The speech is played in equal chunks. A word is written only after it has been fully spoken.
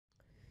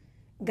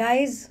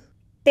Guys,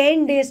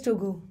 10 days to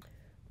go.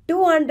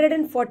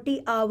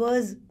 240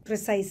 hours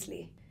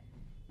precisely.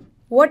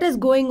 What is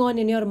going on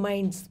in your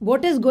minds?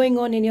 What is going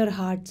on in your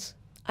hearts?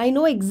 I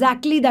know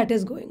exactly that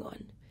is going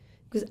on.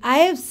 Because I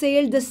have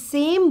sailed the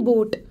same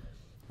boat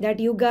that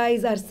you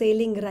guys are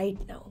sailing right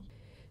now.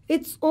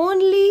 It's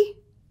only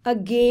a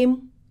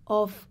game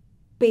of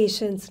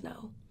patience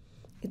now.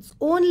 It's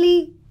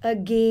only a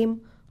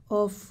game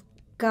of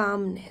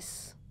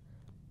calmness.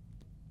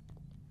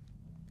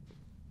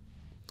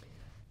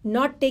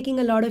 Not taking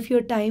a lot of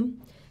your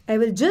time, I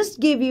will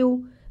just give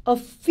you a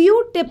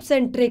few tips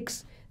and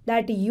tricks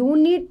that you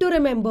need to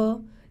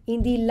remember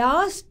in the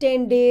last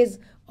 10 days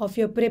of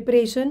your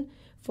preparation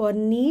for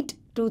NEET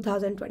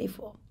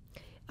 2024.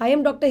 I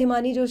am Dr.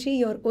 Himani Joshi,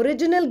 your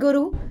original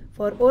guru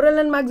for oral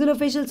and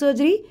maxillofacial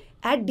surgery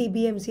at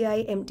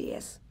DBMCI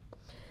MDS.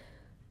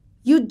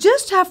 You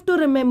just have to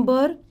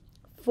remember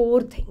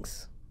 4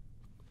 things.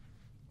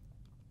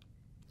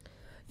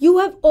 You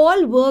have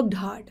all worked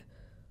hard.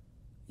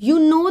 You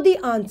know the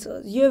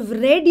answers. You have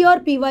read your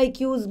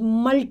PYQs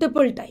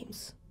multiple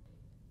times.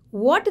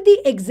 What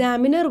the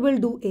examiner will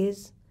do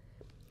is,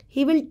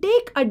 he will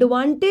take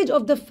advantage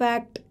of the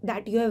fact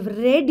that you have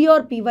read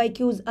your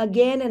PYQs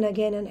again and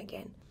again and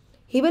again.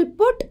 He will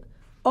put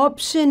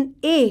option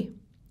A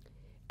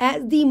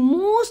as the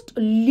most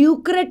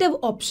lucrative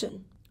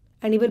option,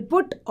 and he will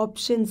put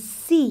option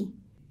C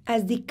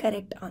as the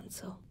correct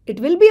answer.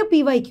 It will be a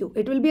PYQ.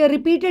 It will be a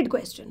repeated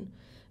question,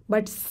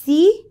 but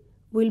C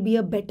will be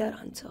a better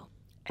answer.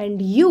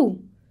 And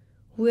you,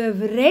 who have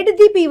read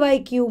the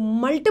PYQ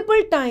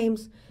multiple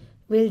times,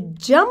 will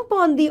jump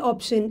on the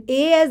option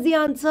A as the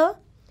answer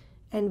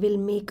and will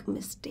make a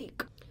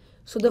mistake.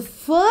 So the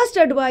first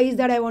advice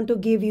that I want to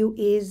give you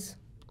is,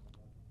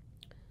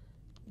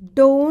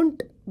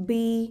 don't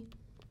be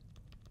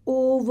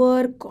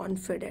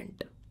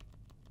overconfident.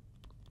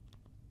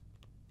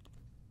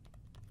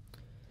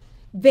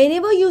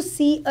 Whenever you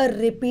see a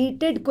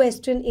repeated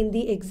question in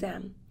the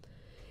exam,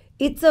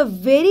 it's a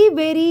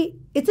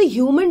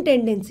human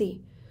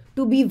tendency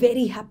to be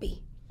very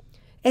happy,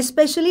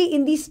 especially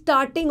in the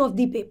starting of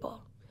the paper.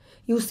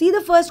 You see the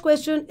first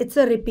question, it's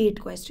a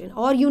repeat question,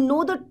 or you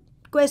know the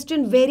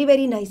question very,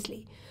 very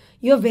nicely.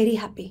 You're very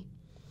happy.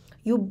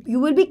 You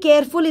will be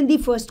careful in the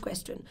first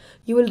question.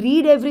 You will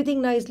read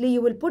everything nicely.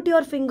 You will put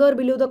your finger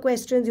below the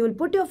questions. You will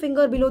put your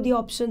finger below the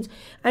options,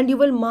 and you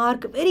will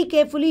mark very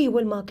carefully. You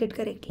will mark it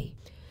correctly.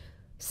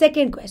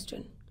 Second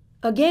question,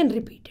 again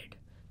repeated.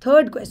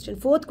 Third question,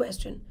 fourth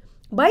question.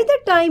 By the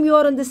time you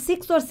are on the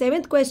 6th or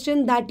 7th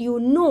question that you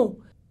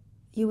know,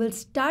 you will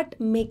start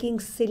making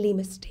silly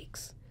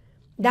mistakes.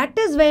 That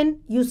is when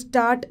you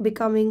start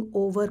becoming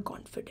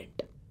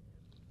overconfident.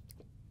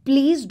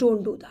 Please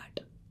don't do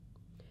that.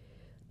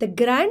 The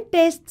grand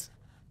tests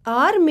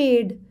are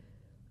made.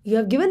 You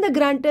have given the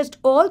grand test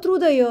all through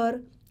the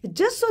year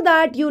just so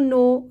that you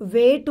know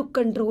where to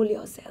control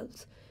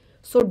yourselves.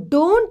 So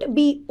don't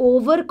be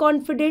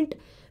overconfident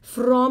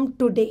from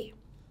today.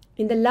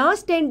 In the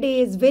last 10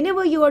 days,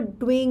 whenever you are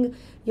doing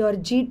your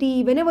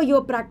GT, whenever you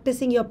are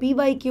practicing your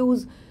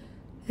PYQs,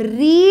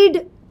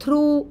 read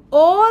through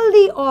all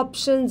the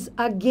options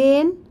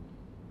again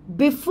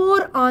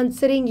before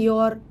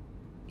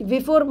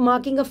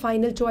marking a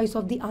final choice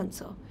of the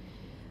answer.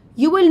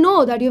 You will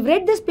know that you've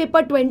read this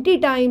paper 20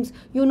 times.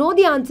 You know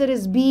the answer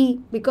is B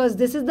because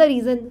this is the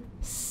reason.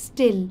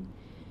 Still,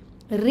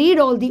 read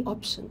all the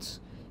options.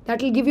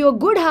 That will give you a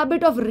good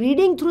habit of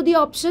reading through the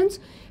options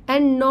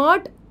and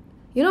not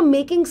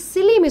making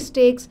silly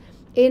mistakes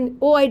in,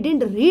 oh, I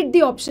didn't read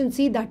the option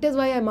C, that is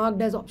why I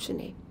marked as option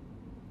A.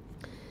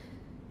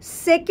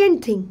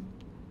 Second thing,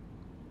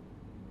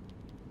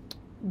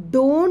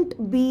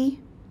 don't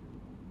be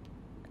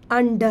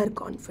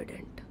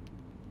underconfident.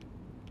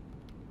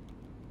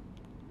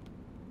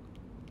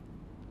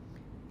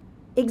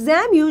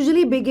 Exam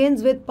usually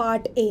begins with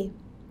part A,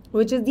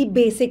 which is the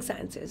basic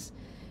sciences,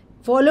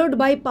 followed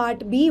by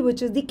part B,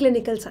 which is the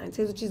clinical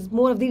sciences, which is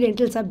more of the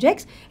dental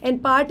subjects,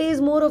 and part A is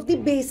more of the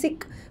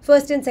basic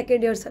first and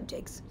second year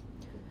subjects.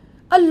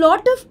 A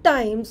lot of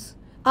times,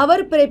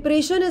 our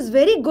preparation is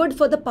very good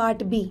for the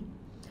part B,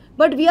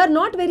 but we are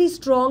not very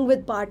strong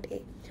with part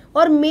A.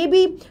 Or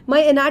maybe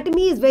my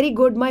anatomy is very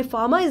good, my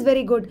pharma is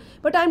very good,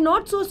 but I'm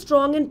not so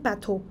strong in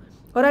patho,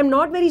 or I'm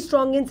not very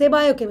strong in, say,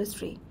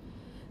 biochemistry.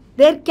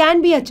 There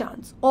can be a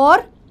chance.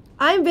 Or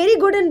I'm very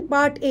good in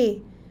part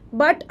A,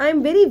 but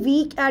I'm very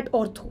weak at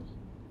ortho.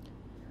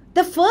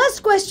 The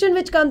first question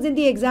which comes in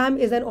the exam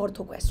is an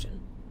ortho question.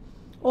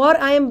 Or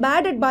I am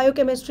bad at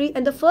biochemistry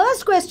and the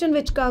first question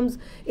which comes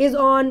is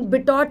on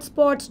Bitot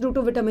spots due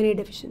to vitamin A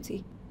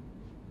deficiency.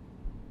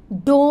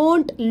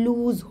 Don't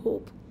lose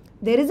hope.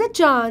 There is a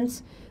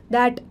chance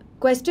that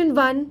question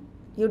 1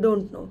 you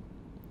don't know.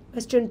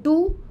 Question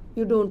 2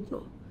 you don't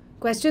know.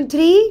 Question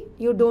 3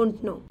 you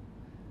don't know.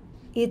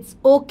 It's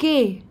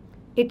okay.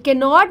 It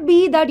cannot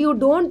be that you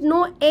don't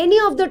know any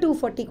of the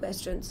 240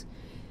 questions.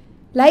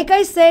 Like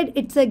I said,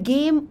 it's a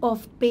game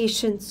of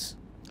patience.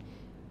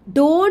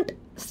 Don't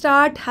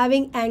start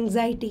having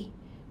anxiety.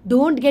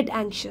 Don't get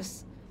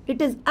anxious.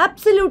 It is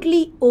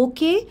absolutely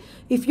okay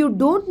if you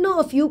don't know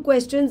a few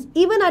questions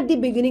even at the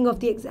beginning of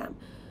the exam.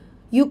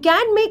 You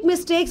can make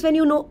mistakes when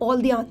you know all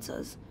the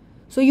answers.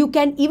 So you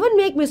can even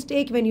make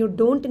mistake when you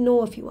don't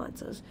know a few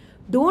answers.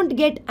 Don't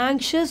get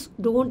anxious,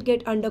 don't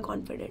get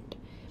underconfident.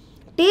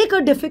 Take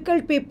a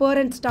difficult paper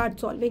and start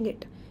solving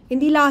it in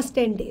the last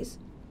 10 days.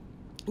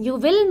 You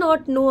will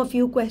not know a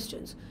few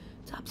questions.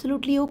 It's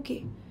absolutely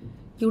okay.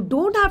 You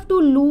don't have to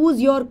lose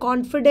your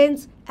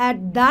confidence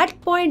at that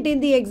point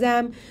in the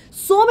exam.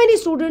 So many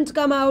students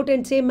come out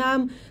and say,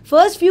 ma'am,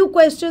 first few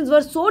questions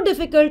were so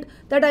difficult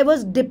that I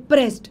was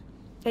depressed.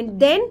 And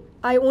then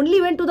I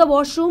only went to the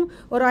washroom,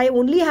 or I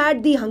only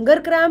had the hunger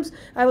cramps.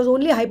 I was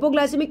only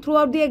hypoglycemic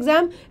throughout the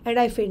exam and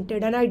I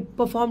fainted and I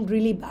performed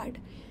really bad.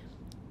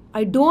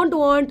 I don't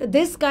want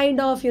this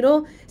kind of,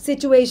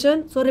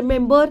 situation. So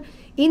remember,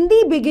 in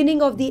the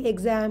beginning of the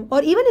exam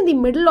or even in the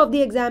middle of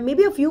the exam,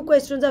 maybe a few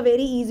questions are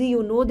very easy,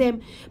 you know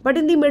them, but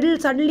in the middle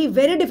suddenly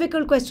very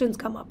difficult questions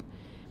come up.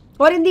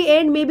 Or in the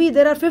end, maybe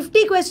there are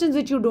 50 questions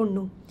which you don't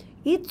know.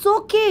 It's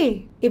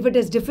okay. If it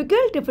is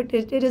difficult,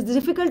 it is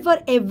difficult for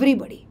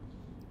everybody.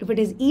 If it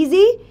is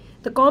easy,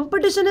 the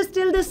competition is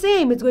still the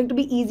same. It's going to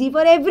be easy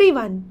for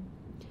everyone.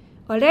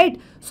 Alright?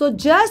 So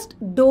just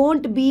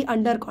don't be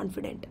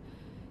underconfident.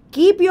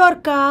 Keep your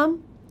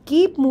calm,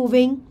 keep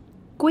moving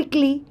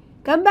quickly,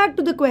 come back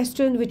to the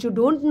question which you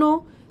don't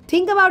know,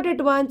 think about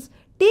it once,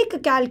 take a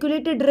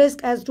calculated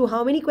risk as to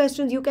how many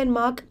questions you can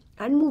mark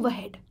and move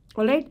ahead.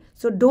 Alright?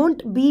 So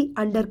don't be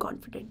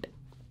underconfident.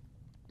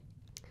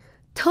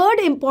 Third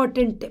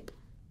important tip.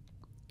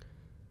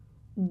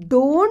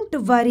 Don't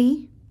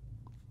worry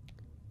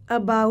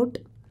about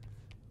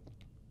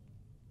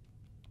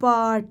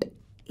Part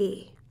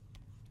A.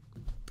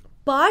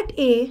 Part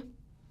A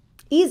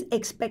is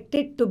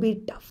expected to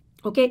be tough.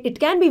 Okay, it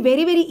can be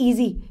very, very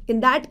easy.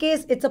 In that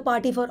case, it's a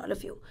party for all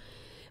of you.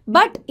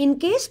 But in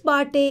case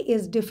Part A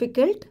is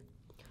difficult,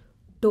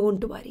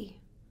 don't worry.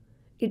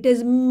 It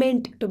is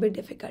meant to be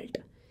difficult.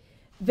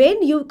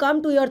 When you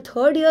come to your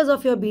third years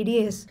of your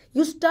BDS,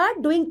 you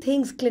start doing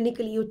things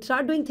clinically, you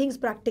start doing things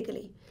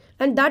practically.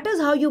 And that is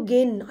how you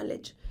gain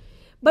knowledge.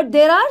 But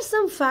there are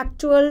some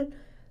factual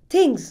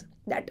things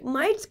that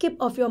might skip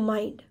off your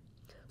mind.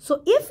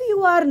 So if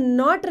you are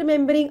not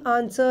remembering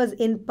answers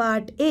in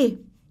Part A,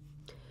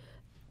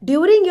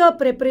 during your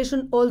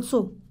preparation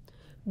also,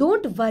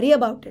 don't worry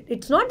about it.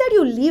 It's not that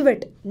you leave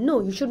it.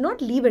 No, you should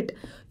not leave it.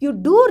 You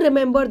do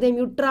remember them.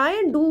 You try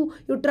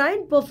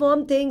and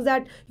perform things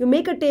that you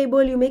make a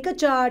table, you make a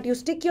chart, you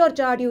stick your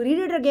chart, you read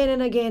it again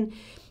and again.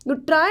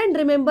 You try and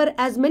remember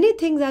as many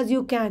things as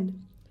you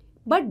can.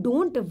 But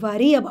don't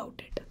worry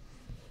about it.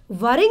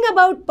 Worrying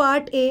about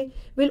Part A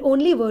will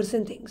only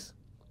worsen things.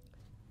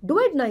 Do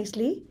it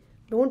nicely.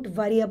 Don't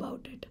worry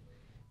about it.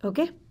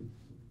 Okay?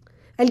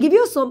 I'll give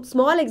you some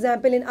small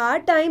example. In our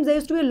times, there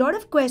used to be a lot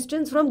of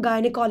questions from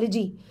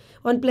gynecology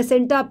on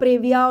placenta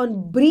previa,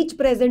 on breech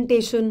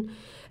presentation.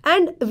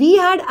 And we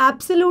had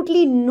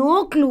absolutely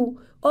no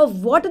clue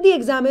of what the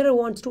examiner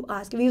wants to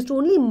ask. We used to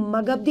only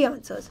mug up the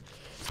answers.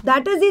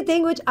 That is the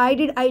thing which I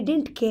did. I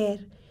didn't care.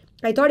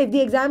 I thought if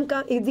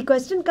the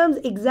question comes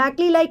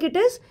exactly like it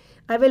is,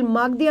 I will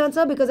mark the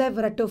answer because I have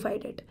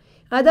rectified it.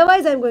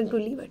 Otherwise, I'm going to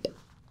leave it.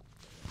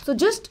 So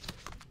just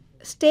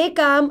stay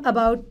calm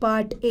about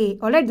Part A.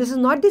 Alright, this is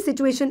not the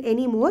situation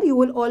anymore. You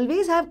will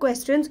always have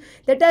questions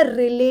that are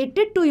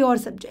related to your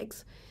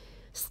subjects.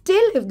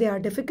 Still, if they are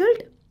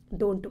difficult,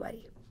 don't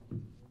worry.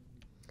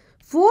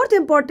 Fourth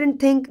important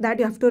thing that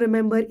you have to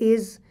remember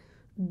is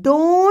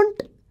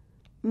don't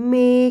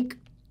make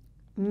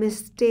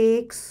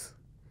mistakes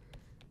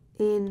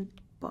in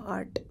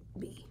Part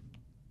B.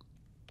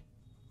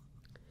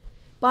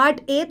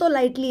 Part A तो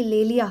lightly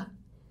ले लिया,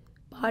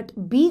 Part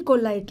B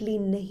को lightly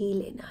नहीं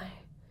लेना है.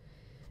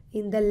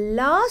 In the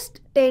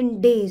last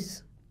 10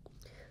 days,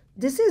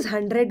 this is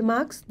 100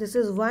 marks, this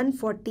is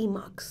 140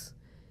 marks.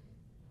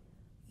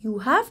 You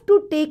have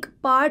to take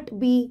Part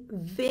B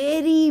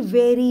very,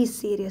 very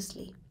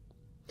seriously.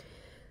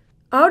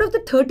 Out of the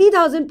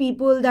 30,000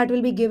 people that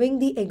will be giving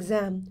the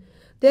exam,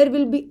 there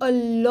will be a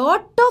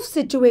lot of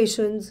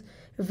situations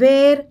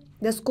where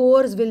the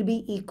scores will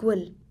be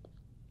equal.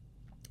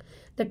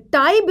 The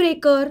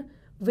tiebreaker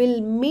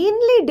will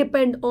mainly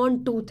depend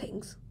on two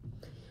things.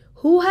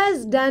 Who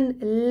has done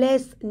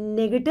less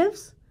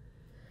negatives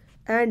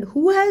and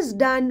who has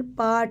done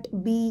Part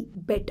B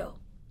better.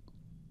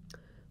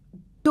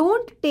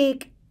 Don't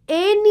take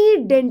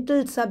any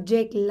dental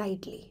subject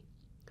lightly.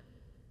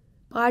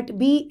 Part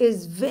B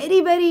is very,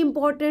 very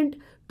important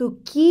to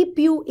keep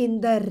you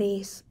in the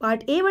race.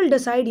 Part A will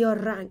decide your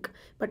rank,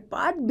 but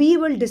Part B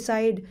will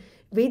decide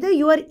whether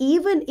you are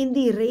even in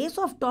the race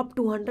of top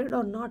 200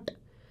 or not.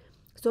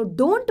 So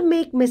don't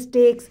make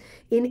mistakes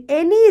in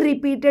any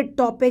repeated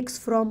topics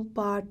from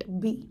Part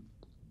B.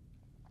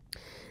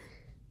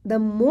 The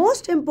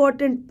most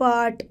important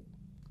part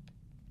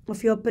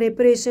of your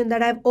preparation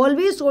that I've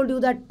always told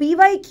you that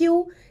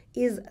PYQ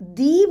is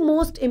the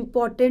most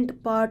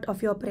important part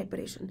of your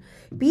preparation.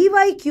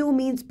 PYQ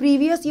means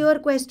previous year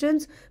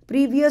questions,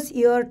 previous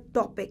year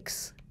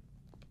topics.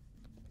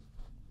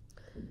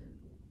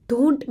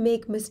 don't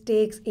make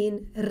mistakes in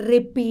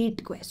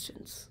repeat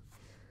questions.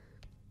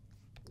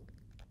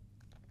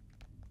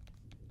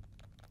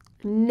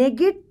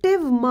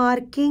 Negative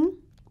marking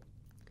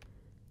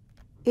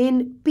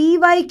in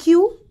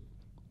PYQ,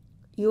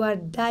 you are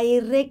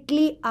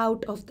directly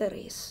out of the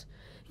race.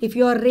 If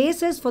your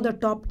race is for the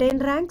top 10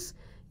 ranks,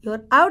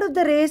 you're out of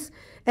the race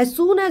as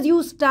soon as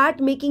you start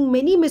making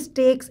many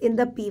mistakes in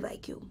the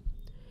PYQ.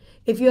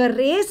 If your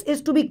race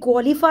is to be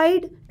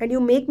qualified and you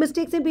make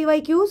mistakes in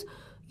PYQs,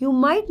 you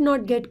might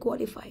not get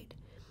qualified.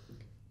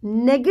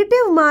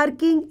 Negative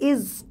marking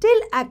is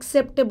still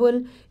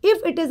acceptable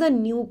if it is a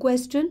new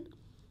question,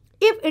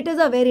 if it is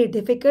a very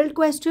difficult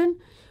question,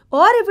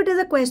 or if it is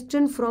a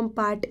question from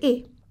part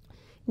A.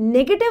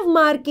 Negative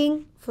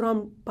marking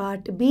from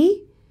part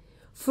B,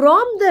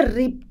 from the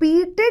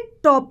repeated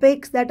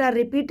topics that are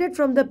repeated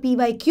from the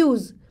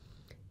PYQs,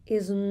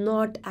 is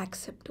not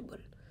acceptable.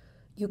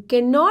 You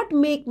cannot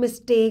make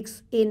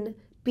mistakes in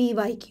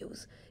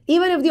PYQs,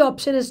 even if the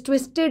option is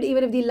twisted,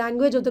 even if the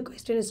language of the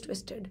question is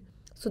twisted.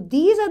 So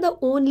these are the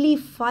only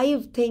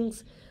 5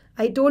 things.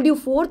 I told you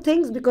 4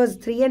 things because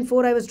 3 and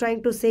 4 I was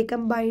trying to say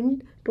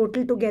combined,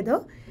 total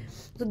together.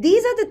 So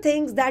these are the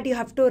things that you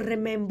have to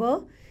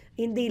remember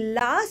in the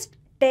last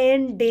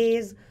 10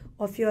 days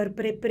of your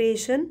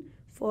preparation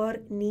for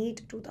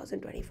NEET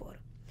 2024.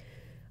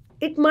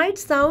 It might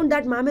sound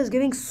that ma'am is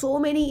giving so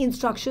many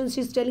instructions,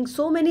 she's telling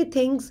so many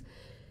things.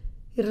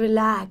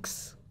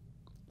 Relax.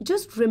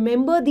 Just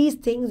remember these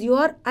things.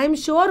 I'm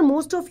sure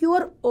most of you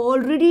are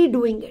already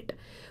doing it.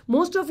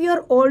 Most of you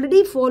are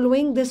already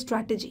following this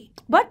strategy.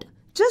 But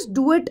just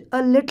do it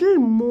a little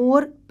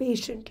more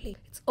patiently.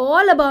 It's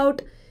all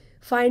about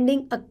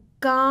finding a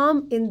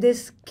calm in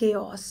this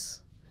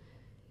chaos.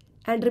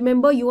 And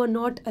remember, you are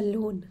not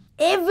alone.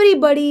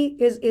 Everybody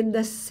is in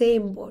the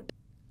same boat.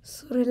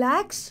 So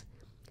relax.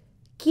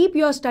 Keep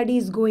your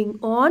studies going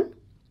on.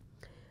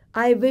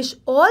 I wish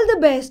all the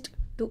best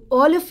to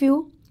all of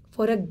you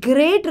for a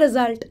great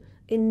result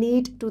in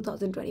NEET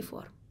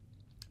 2024.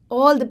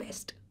 All the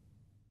best.